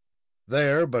them.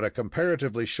 There, but a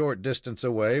comparatively short distance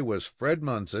away, was Fred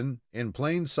Munson, in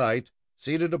plain sight,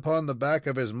 seated upon the back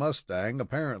of his mustang,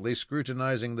 apparently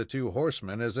scrutinizing the two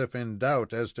horsemen as if in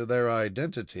doubt as to their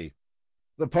identity.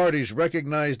 The parties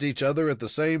recognized each other at the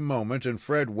same moment, and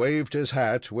Fred waved his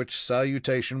hat, which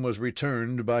salutation was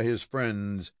returned by his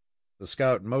friends. The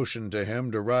scout motioned to him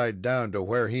to ride down to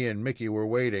where he and Mickey were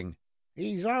waiting.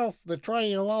 "He's off the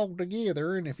trail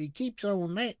altogether, and if he keeps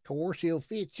on that course he'll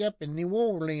fetch up in New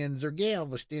Orleans or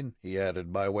Galveston," he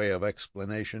added by way of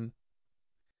explanation.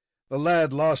 The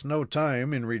lad lost no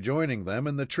time in rejoining them,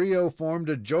 and the trio formed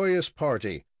a joyous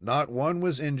party. Not one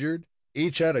was injured.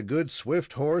 Each had a good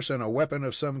swift horse and a weapon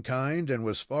of some kind, and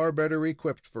was far better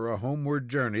equipped for a homeward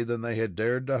journey than they had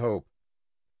dared to hope.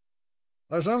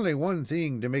 "There's only one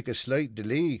thing to make a slight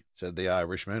delay," said the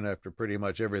Irishman, after pretty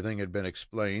much everything had been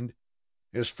explained.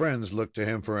 His friends looked to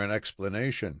him for an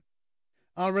explanation.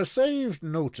 "I received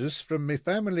notice from my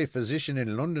family physician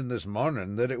in London this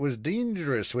morning that it was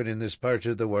dangerous when in this part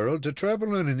of the world to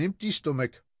travel on an empty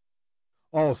stomach."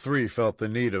 All three felt the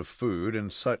need of food,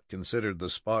 and Sut considered the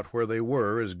spot where they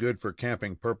were as good for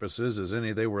camping purposes as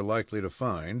any they were likely to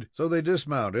find, so they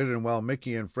dismounted, and while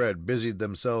Mickey and Fred busied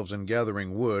themselves in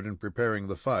gathering wood and preparing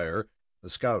the fire, the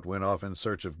scout went off in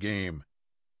search of game.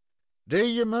 "Do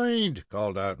you mind,"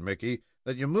 called out Mickey,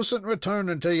 "that you mustn't return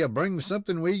until you bring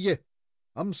something with you?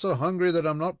 I'm so hungry that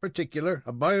I'm not particular.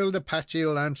 A boiled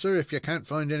Apache'll answer, if you can't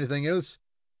find anything else."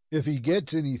 "If he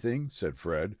gets anything," said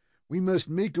Fred, "we must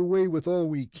make away with all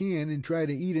we can, and try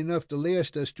to eat enough to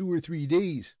last us 2 or 3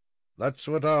 days." "That's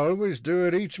what I always do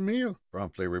at each meal,"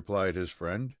 promptly replied his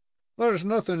friend. "There's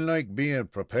nothing like being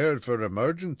prepared for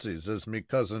emergencies, as me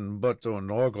cousin Butt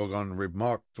O'Norgogon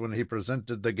remarked when he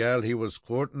presented the gal he was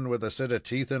courting with a set of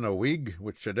teeth and a wig,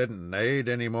 which she didn't need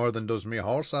any more than does me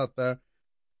horse out there."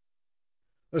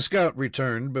 The scout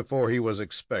returned before he was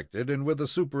expected, and with a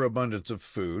superabundance of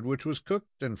food, which was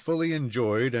cooked and fully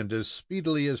enjoyed, and as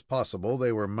speedily as possible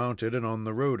they were mounted and on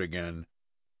the road again.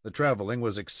 The traveling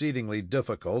was exceedingly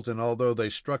difficult, and although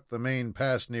they struck the main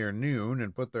pass near noon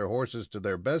and put their horses to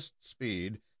their best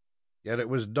speed, yet it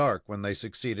was dark when they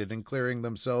succeeded in clearing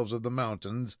themselves of the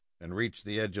mountains and reached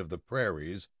the edge of the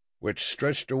prairies, which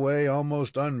stretched away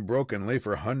almost unbrokenly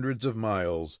for hundreds of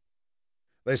miles.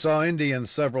 They saw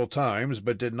Indians several times,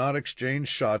 but did not exchange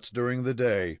shots during the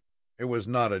day. It was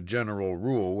not a general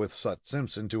rule with Sut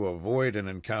Simpson to avoid an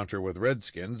encounter with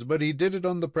redskins, but he did it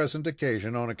on the present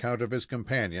occasion on account of his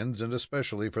companions, and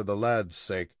especially for the lad's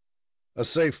sake. A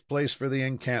safe place for the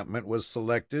encampment was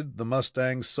selected, the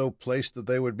mustangs so placed that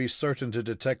they would be certain to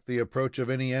detect the approach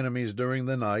of any enemies during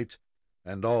the night,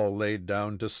 and all laid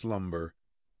down to slumber.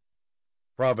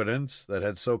 Providence, that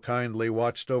had so kindly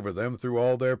watched over them through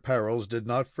all their perils, did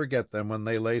not forget them when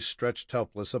they lay stretched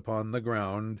helpless upon the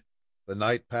ground. The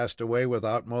night passed away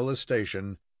without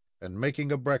molestation, and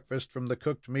making a breakfast from the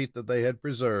cooked meat that they had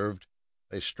preserved,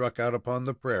 they struck out upon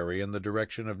the prairie in the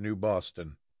direction of New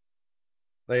Boston.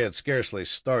 They had scarcely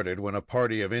started when a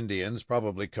party of Indians,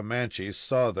 probably Comanches,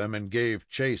 saw them and gave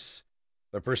chase.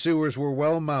 The pursuers were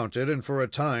well mounted, and for a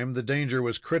time the danger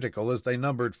was critical, as they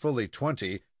numbered fully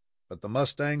 20, but the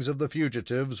mustangs of the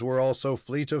fugitives were also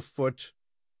fleet of foot,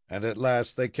 and at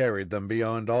last they carried them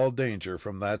beyond all danger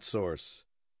from that source.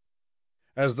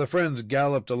 As the friends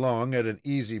galloped along at an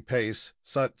easy pace,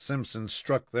 Sut Simpson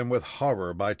struck them with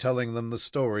horror by telling them the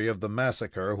story of the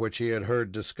massacre which he had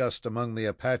heard discussed among the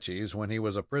Apaches when he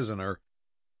was a prisoner.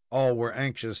 All were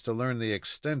anxious to learn the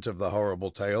extent of the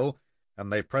horrible tale,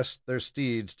 and they pressed their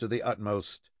steeds to the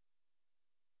utmost.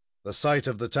 The site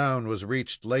of the town was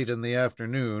reached late in the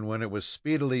afternoon, when it was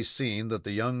speedily seen that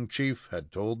the young chief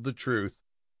had told the truth.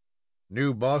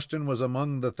 New Boston was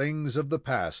among the things of the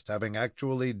past, having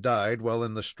actually died while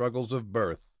in the struggles of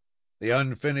birth. The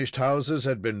unfinished houses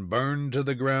had been burned to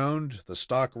the ground, the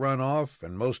stock run off,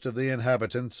 and most of the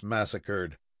inhabitants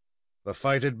massacred. The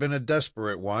fight had been a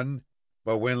desperate one,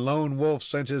 but when Lone Wolf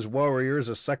sent his warriors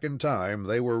a second time,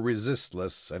 they were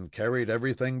resistless and carried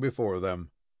everything before them.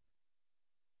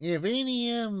 "If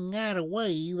any of 'em got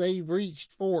away, they've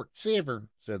reached Fort Severn,"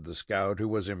 said the scout, who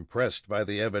was impressed by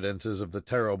the evidences of the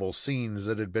terrible scenes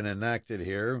that had been enacted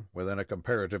here within a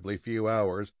comparatively few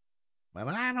hours. "But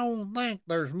I don't think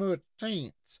there's much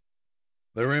chance."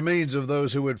 The remains of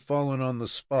those who had fallen on the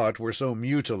spot were so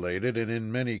mutilated, and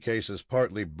in many cases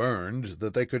partly burned,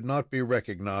 that they could not be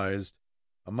recognized.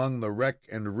 Among the wreck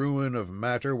and ruin of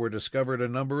matter were discovered a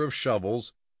number of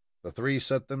shovels. The three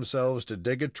set themselves to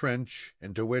dig a trench,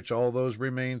 into which all those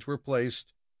remains were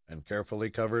placed and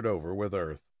carefully covered over with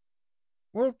earth.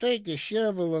 "We'll take a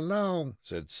shovel along,"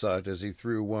 said Sut, as he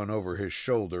threw one over his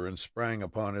shoulder and sprang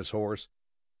upon his horse.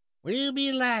 "We'll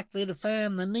be likely to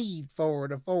find the need for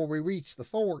it afore we reach the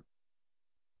fort."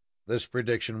 This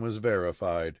prediction was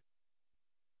verified.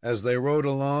 As they rode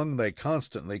along, they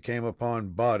constantly came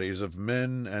upon bodies of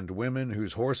men and women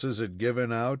whose horses had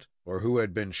given out, or who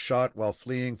had been shot while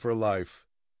fleeing for life.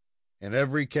 In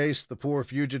every case, the poor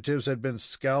fugitives had been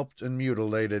scalped and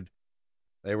mutilated.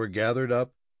 They were gathered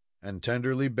up and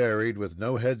tenderly buried, with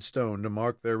no headstone to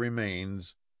mark their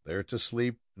remains, there to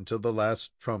sleep until the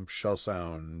last trump shall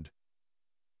sound.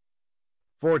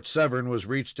 Fort Severn was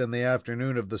reached in the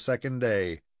afternoon of the second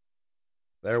day.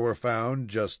 There were found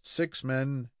just 6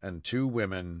 men and 2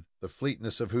 women, the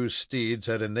fleetness of whose steeds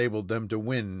had enabled them to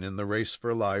win in the race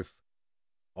for life.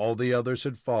 All the others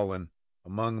had fallen,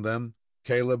 among them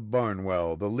Caleb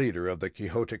Barnwell, the leader of the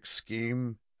Quixotic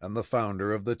scheme, and the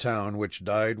founder of the town, which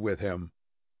died with him.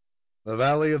 The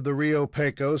valley of the Rio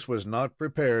Pecos was not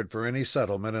prepared for any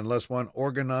settlement unless one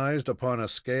organized upon a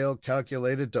scale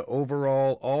calculated to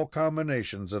overawe all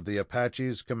combinations of the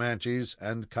Apaches, Comanches,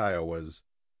 and Kiowas.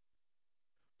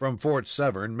 From Fort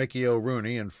Severn, Mickey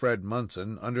O'Rooney and Fred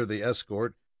Munson, under the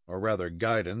escort, or rather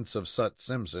guidance, of Sut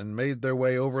Simpson, made their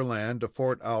way overland to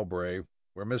Fort Albray,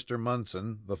 where Mr.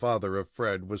 Munson, the father of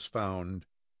Fred, was found.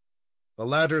 The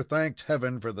latter thanked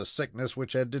Heaven for the sickness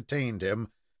which had detained him,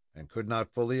 and could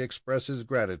not fully express his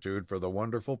gratitude for the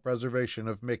wonderful preservation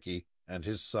of Mickey and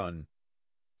his son.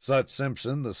 Sut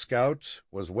Simpson, the scout,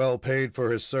 was well paid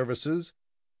for his services,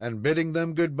 and bidding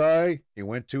them good-bye, he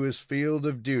went to his field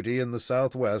of duty in the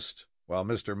southwest, while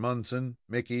Mr. Munson,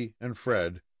 Mickey, and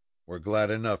Fred were glad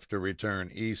enough to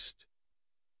return east.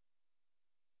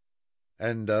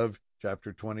 End of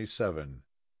chapter 27.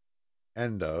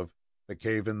 End of The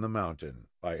Cave in the Mountain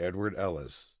by Edward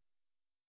Ellis.